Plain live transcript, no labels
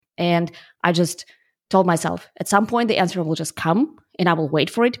And I just told myself, at some point, the answer will just come and I will wait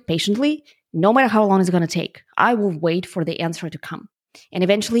for it patiently, no matter how long it's going to take. I will wait for the answer to come. And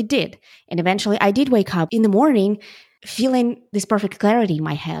eventually it did. And eventually I did wake up in the morning feeling this perfect clarity in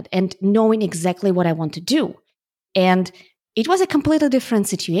my head and knowing exactly what I want to do. And it was a completely different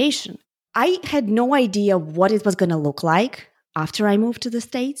situation. I had no idea what it was going to look like after I moved to the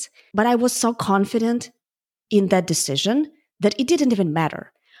States, but I was so confident in that decision that it didn't even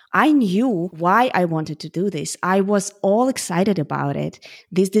matter. I knew why I wanted to do this. I was all excited about it.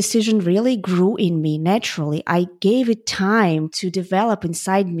 This decision really grew in me naturally. I gave it time to develop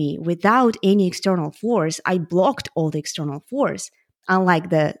inside me without any external force. I blocked all the external force, unlike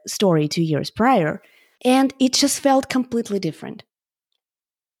the story 2 years prior. And it just felt completely different.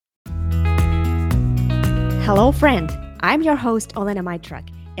 Hello, friend. I'm your host, Olena Maitrak,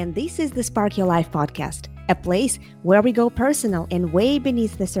 and this is the Spark Your Life podcast, a place where we go personal and way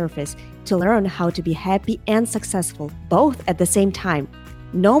beneath the surface to learn how to be happy and successful, both at the same time.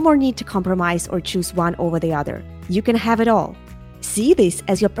 No more need to compromise or choose one over the other. You can have it all. See this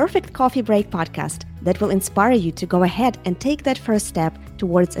as your perfect coffee break podcast that will inspire you to go ahead and take that first step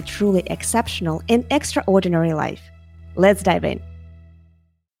towards a truly exceptional and extraordinary life. Let's dive in.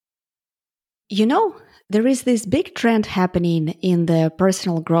 You know, there is this big trend happening in the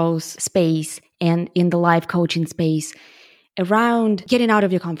personal growth space and in the life coaching space around getting out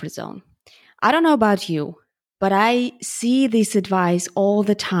of your comfort zone. I don't know about you, but I see this advice all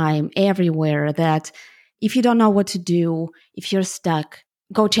the time, everywhere, that if you don't know what to do, if you're stuck,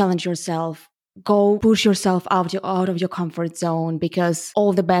 go challenge yourself, go push yourself out of your comfort zone, because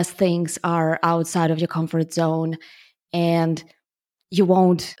all the best things are outside of your comfort zone, and you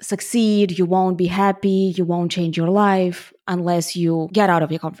won't succeed, you won't be happy, you won't change your life unless you get out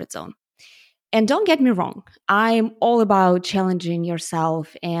of your comfort zone. And don't get me wrong, I'm all about challenging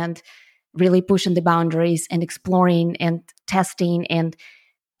yourself and really pushing the boundaries and exploring and testing and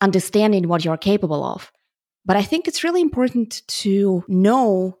understanding what you're capable of. But I think it's really important to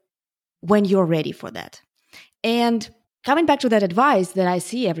know when you're ready for that. And coming back to that advice that I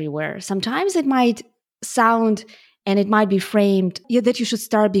see everywhere, sometimes it might sound and it might be framed that you should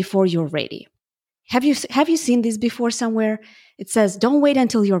start before you're ready. Have you seen this before somewhere? It says, don't wait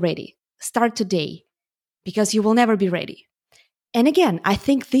until you're ready. Start today, because you will never be ready. And again, I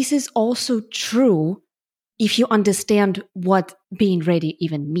think this is also true if you understand what being ready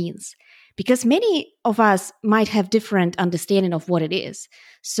even means. Because many of us might have different understanding of what it is.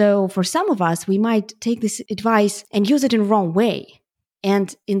 So for some of us, we might take this advice and use it in the wrong way.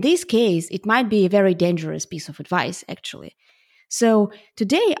 And in this case, it might be a very dangerous piece of advice, actually. So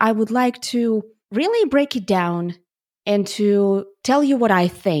today, I would like to really break it down and to tell you what I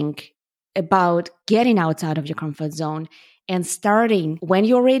think about getting outside of your comfort zone and starting when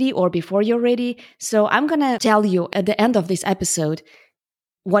you're ready or before you're ready. So I'm going to tell you at the end of this episode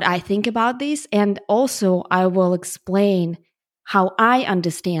what I think about this. And also I will explain how I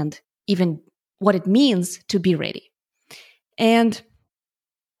understand even what it means to be ready. And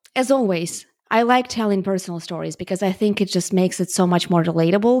as always, I like telling personal stories because I think it just makes it so much more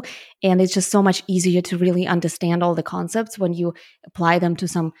relatable, and it's just so much easier to really understand all the concepts when you apply them to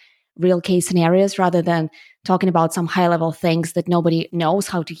some real case scenarios rather than talking about some high level things that nobody knows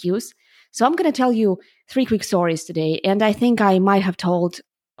how to use. So I'm going to tell you 3 quick stories today, and I think I might have told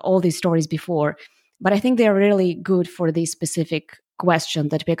all these stories before, but I think they're really good for this specific question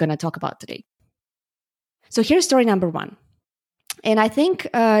that we're going to talk about today. So here's story number 1. And I think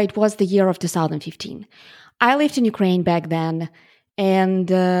it was the year of 2015. I lived in Ukraine back then, and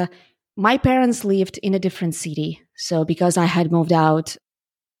my parents lived in a different city. So because I had moved out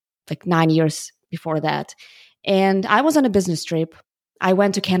like 9 years before that, and I was on a business trip, I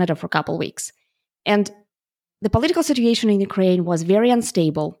went to Canada for a couple of weeks. And the political situation in Ukraine was very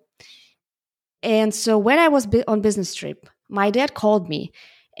unstable. And so when I was on business trip, my dad called me.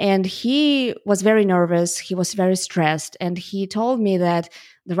 And he was very nervous. He was very stressed. And he told me that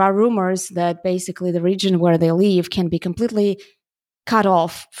there are rumors that basically the region where they live can be completely cut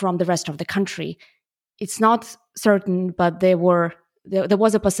off from the rest of the country. It's not certain, but there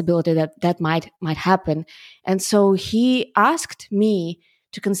was a possibility that might happen. And so he asked me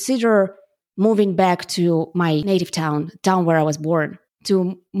to consider moving back to my native town where I was born,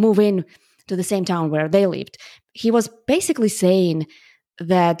 to move in to the same town where they lived. He was basically saying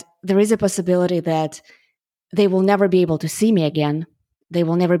that there is a possibility that they will never be able to see me again. They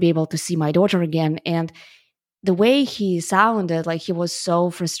will never be able to see my daughter again. And the way he sounded, like he was so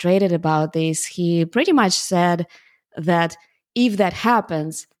frustrated about this, he pretty much said that if that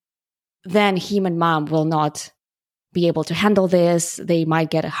happens, then him and mom will not be able to handle this. They might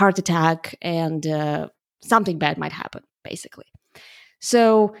get a heart attack and something bad might happen, basically.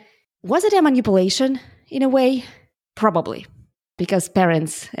 So was it a manipulation in a way? Probably, because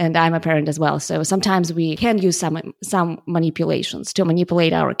parents, and I'm a parent as well, so sometimes we can use some manipulations to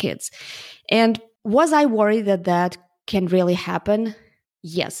manipulate our kids. And was I worried that that can really happen?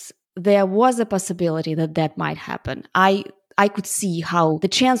 Yes, there was a possibility that that might happen. I could see how the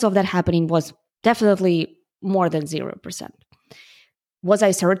chance of that happening was definitely more than 0%. Was I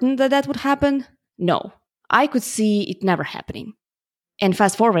certain that that would happen? No. I could see it never happening. And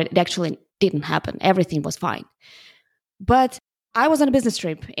fast forward, it actually didn't happen. Everything was fine. But I was on a business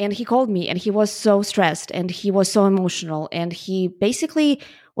trip and he called me and he was so stressed and he was so emotional. And he basically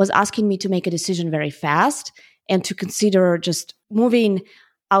was asking me to make a decision very fast and to consider just moving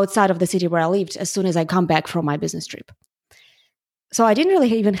outside of the city where I lived as soon as I come back from my business trip. So I didn't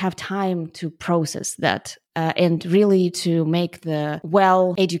really even have time to process that and really to make the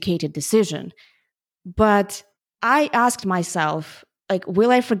well-educated decision. But I asked myself, like,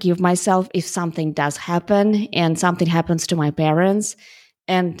 will I forgive myself if something does happen and something happens to my parents?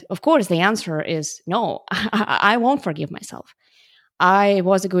 And of course, the answer is no, I won't forgive myself. I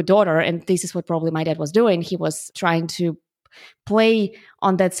was a good daughter, and this is what probably my dad was doing. He was trying to play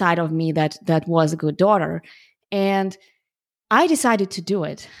on that side of me that was a good daughter. And I decided to do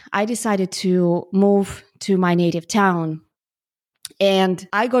it. I decided to move to my native town. And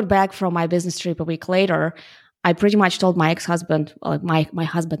I got back from my business trip a week later. I pretty much told my ex-husband, my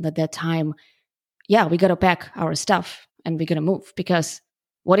husband at that time, yeah, we got to pack our stuff and we're going to move, because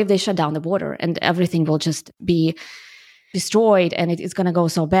what if they shut down the border and everything will just be destroyed and it's going to go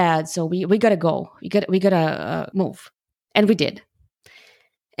so bad. So we got to go. We got to move. And we did.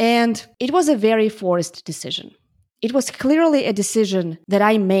 And it was a very forced decision. It was clearly a decision that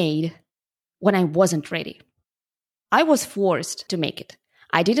I made when I wasn't ready. I was forced to make it.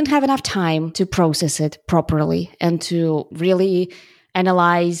 I didn't have enough time to process it properly and to really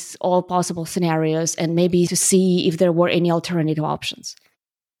analyze all possible scenarios and maybe to see if there were any alternative options.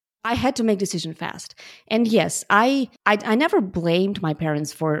 I had to make decision fast. And yes, I never blamed my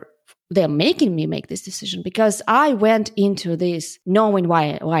parents for them making me make this decision, because I went into this knowing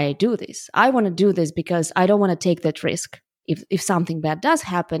why I do this. I want to do this because I don't want to take that risk. If something bad does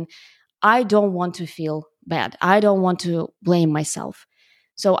happen, I don't want to feel bad. I don't want to blame myself.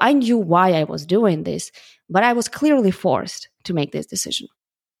 So I knew why I was doing this, but I was clearly forced to make this decision.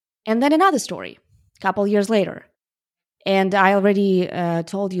 And then another story, a couple years later. And I already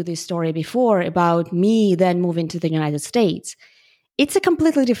told you this story before about me then moving to the United States. It's a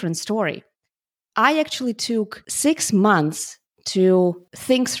completely different story. I actually took 6 months to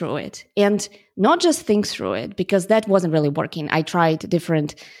think through it, and not just think through it, because that wasn't really working. I tried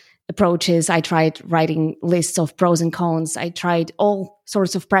different approaches. I tried writing lists of pros and cons. I tried all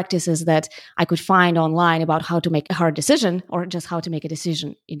sorts of practices that I could find online about how to make a hard decision or just how to make a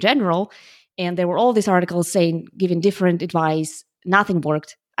decision in general. And there were all these articles saying, giving different advice. Nothing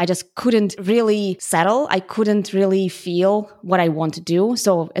worked. I just couldn't really settle. I couldn't really feel what I want to do.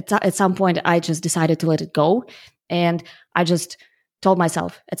 So at some point, I just decided to let it go. And I just told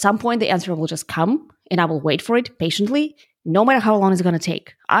myself, at some point, the answer will just come and I will wait for it patiently, no matter how long it's going to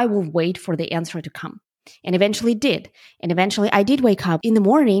take. I will wait for the answer to come. And eventually it did. And eventually I did wake up in the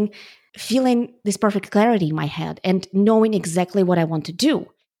morning feeling this perfect clarity in my head and knowing exactly what I want to do.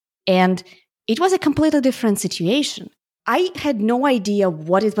 And it was a completely different situation. I had no idea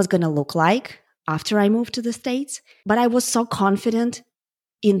what it was going to look like after I moved to the States, but I was so confident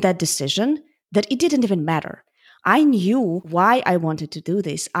in that decision that it didn't even matter. I knew why I wanted to do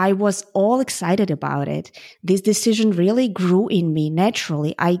this. I was all excited about it. This decision really grew in me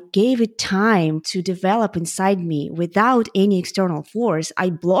naturally. I gave it time to develop inside me without any external force.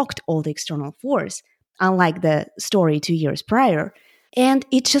 I blocked all the external force, unlike the story 2 years prior. And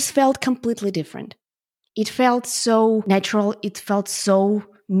it just felt completely different. It felt so natural. It felt so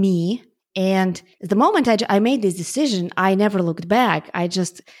me. And the moment I made this decision, I never looked back. I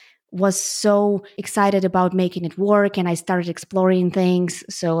just was so excited about making it work. And I started exploring things.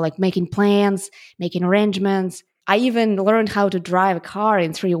 So like making plans, making arrangements. I even learned how to drive a car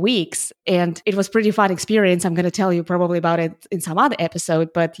in 3 weeks. And it was a pretty fun experience. I'm going to tell you probably about it in some other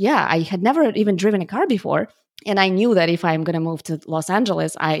episode. But yeah, I had never even driven a car before. And I knew that if I'm going to move to Los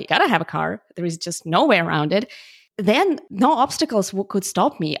Angeles, I got to have a car. There is just no way around it. Then no obstacles could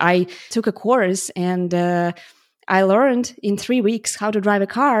stop me. I took a course and I learned in 3 weeks how to drive a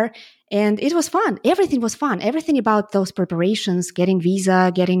car. And it was fun. Everything was fun. Everything about those preparations, getting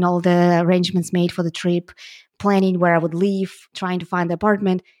visa, getting all the arrangements made for the trip, planning where I would live, trying to find the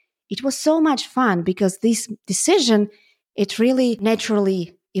apartment. it was so much fun because this decision, it really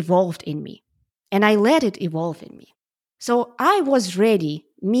naturally evolved in me. And I let it evolve in me. So I was ready,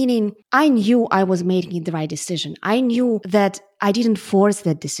 meaning I knew I was making the right decision. I knew that I didn't force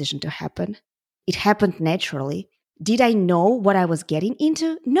that decision to happen. It happened naturally. Did I know what I was getting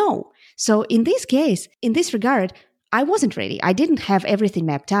into? No. So in this case, in this regard, I wasn't ready. I didn't have everything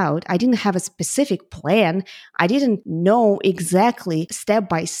mapped out. I didn't have a specific plan. I didn't know exactly step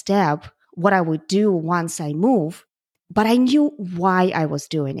by step what I would do once I move, but I knew why I was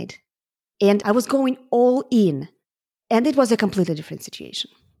doing it. And I was going all in. And it was a completely different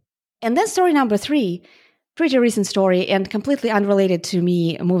situation. And then story number 3, pretty recent story and completely unrelated to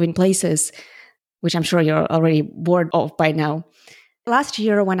me moving places, which I'm sure you're already bored of by now. Last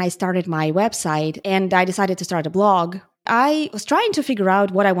year, when I started my website and I decided to start a blog, I was trying to figure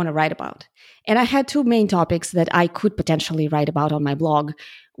out what I want to write about. And I had 2 main topics that I could potentially write about on my blog.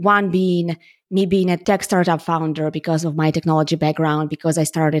 One being me being a tech startup founder because of my technology background, because I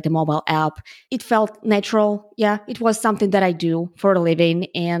started a mobile app. It felt natural. Yeah, it was something that I do for a living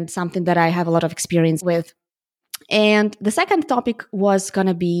and something that I have a lot of experience with. And the second topic was going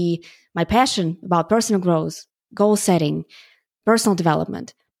to be my passion about personal growth, goal setting, personal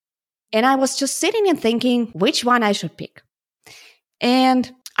development. And I was just sitting and thinking which one I should pick.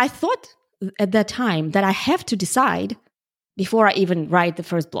 And I thought at that time that I have to decide before I even write the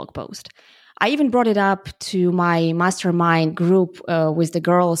first blog post. I even brought it up to my mastermind group with the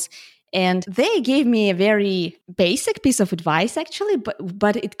girls, and they gave me a very basic piece of advice, actually,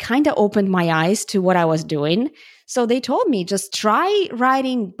 but it kind of opened my eyes to what I was doing. So they told me, just try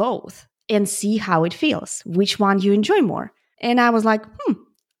writing both and see how it feels, which one you enjoy more. And I was like,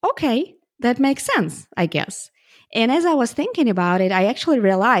 okay, that makes sense, I guess. And as I was thinking about it, I actually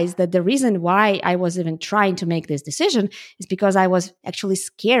realized that the reason why I was even trying to make this decision is because I was actually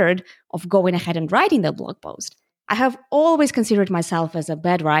scared of going ahead and writing the blog post. I have always considered myself as a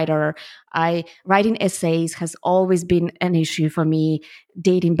bad writer. Writing essays has always been an issue for me,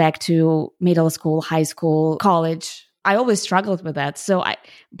 dating back to middle school, high school, college. I always struggled with that. So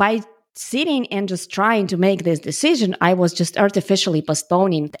by sitting and just trying to make this decision, I was just artificially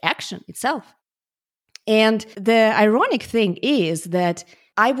postponing the action itself. And the ironic thing is that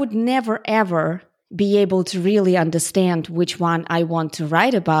I would never, ever be able to really understand which one I want to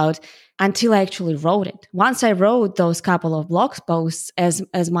write about until I actually wrote it. Once I wrote those couple of blog posts,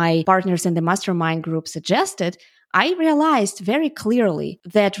 as my partners in the mastermind group suggested, I realized very clearly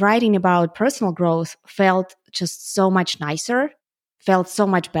that writing about personal growth felt just so much nicer, felt so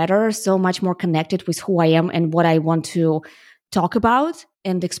much better, so much more connected with who I am and what I want to talk about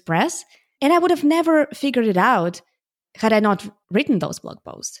and express. And I would have never figured it out had I not written those blog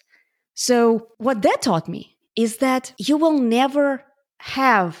posts. So what that taught me is that you will never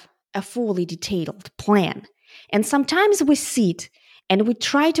have a fully detailed plan. And sometimes we sit and we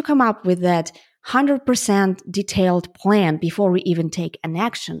try to come up with that 100% detailed plan before we even take an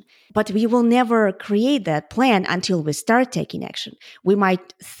action. But we will never create that plan until we start taking action. We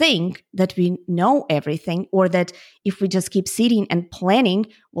might think that we know everything, or that if we just keep sitting and planning,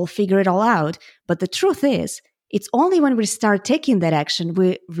 we'll figure it all out. But the truth is, it's only when we start taking that action,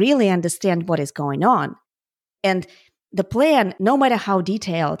 we really understand what is going on. And the plan, no matter how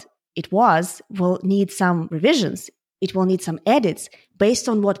detailed it was, will need some revisions. It will need some edits based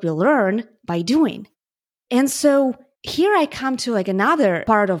on what we learn by doing. And so here I come to like another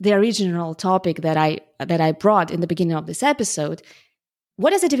part of the original topic that I brought in the beginning of this episode. What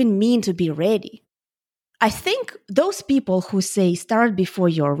does it even mean to be ready? I think those people who say start before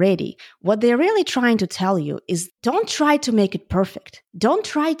you're ready, what they're really trying to tell you is don't try to make it perfect. Don't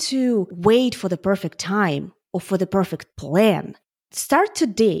try to wait for the perfect time or for the perfect plan. Start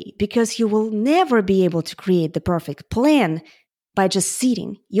today, because you will never be able to create the perfect plan by just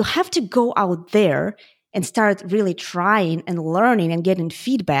sitting. You have to go out there and start really trying and learning and getting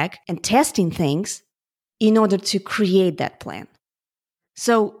feedback and testing things in order to create that plan.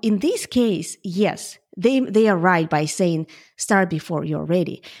 So in this case, yes, they are right by saying start before you're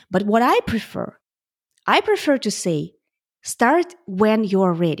ready. But what I prefer to say start when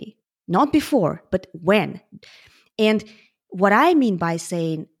you're ready. Not before, but when. And what I mean by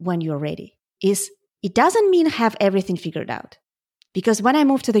saying when you're ready is it doesn't mean have everything figured out. Because when I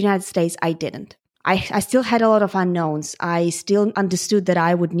moved to the United States, I didn't. I still had a lot of unknowns. I still understood that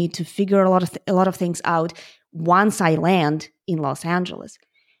I would need to figure a lot of things out once I land in Los Angeles.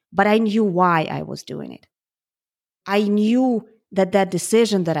 But I knew why I was doing it. I knew that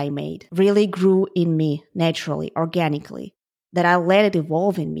decision that I made really grew in me naturally, organically, that I let it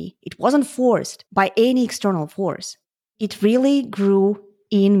evolve in me. It wasn't forced by any external force. It really grew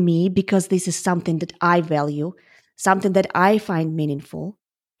in me because this is something that I value, something that I find meaningful.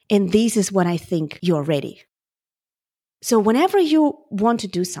 And this is when I think you're ready. So whenever you want to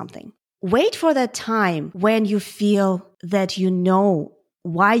do something, wait for that time when you feel that you know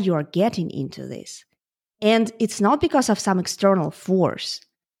why you're getting into this. And it's not because of some external force,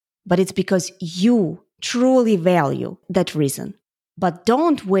 but it's because you truly value that reason. But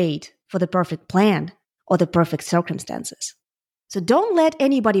don't wait for the perfect plan or the perfect circumstances. So don't let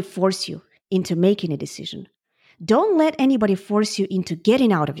anybody force you into making a decision. Don't let anybody force you into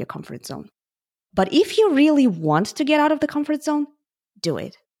getting out of your comfort zone. But if you really want to get out of the comfort zone, do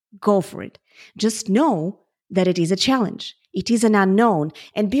it. Go for it. Just know that it is a challenge. It is an unknown,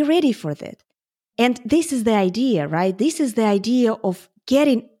 and be ready for that. And this is the idea, right? This is the idea of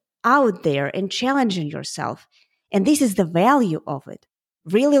getting out there and challenging yourself. And this is the value of it.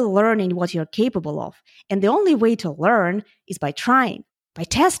 Really learning what you're capable of. And the only way to learn is by trying, by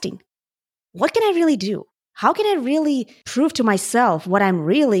testing. What can I really do? How can I really prove to myself what I'm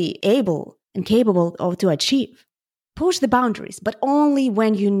really able and capable of to achieve? Push the boundaries, but only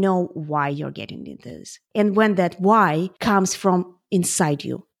when you know why you're getting into this. And when that why comes from inside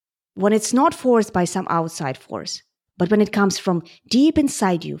you. When it's not forced by some outside force, but when it comes from deep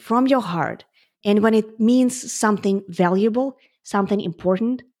inside you, from your heart, and when it means something valuable, something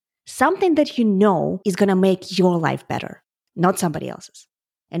important, something that you know is going to make your life better, not somebody else's.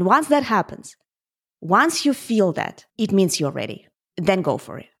 And once that happens, once you feel that, it means you're ready. Then go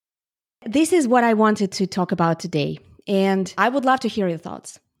for it. This is what I wanted to talk about today. And I would love to hear your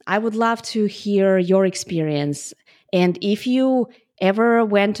thoughts. I would love to hear your experience. And if you ever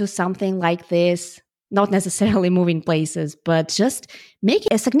went to something like this, not necessarily moving places, but just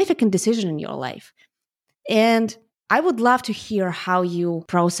making a significant decision in your life. And I would love to hear how you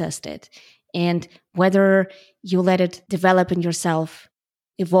processed it and whether you let it develop in yourself,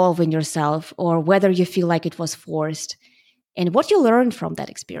 evolve in yourself, or whether you feel like it was forced and what you learned from that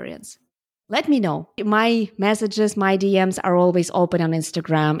experience. Let me know. My messages, my DMs are always open on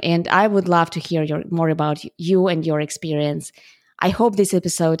Instagram, and I would love to hear more about you and your experience. I hope this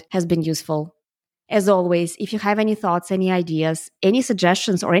episode has been useful. As always, if you have any thoughts, any ideas, any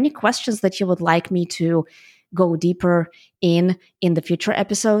suggestions, or any questions that you would like me to go deeper in the future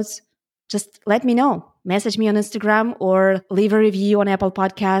episodes, just let me know. Message me on Instagram or leave a review on Apple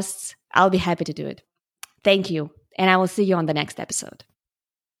Podcasts. I'll be happy to do it. Thank you, and I will see you on the next episode.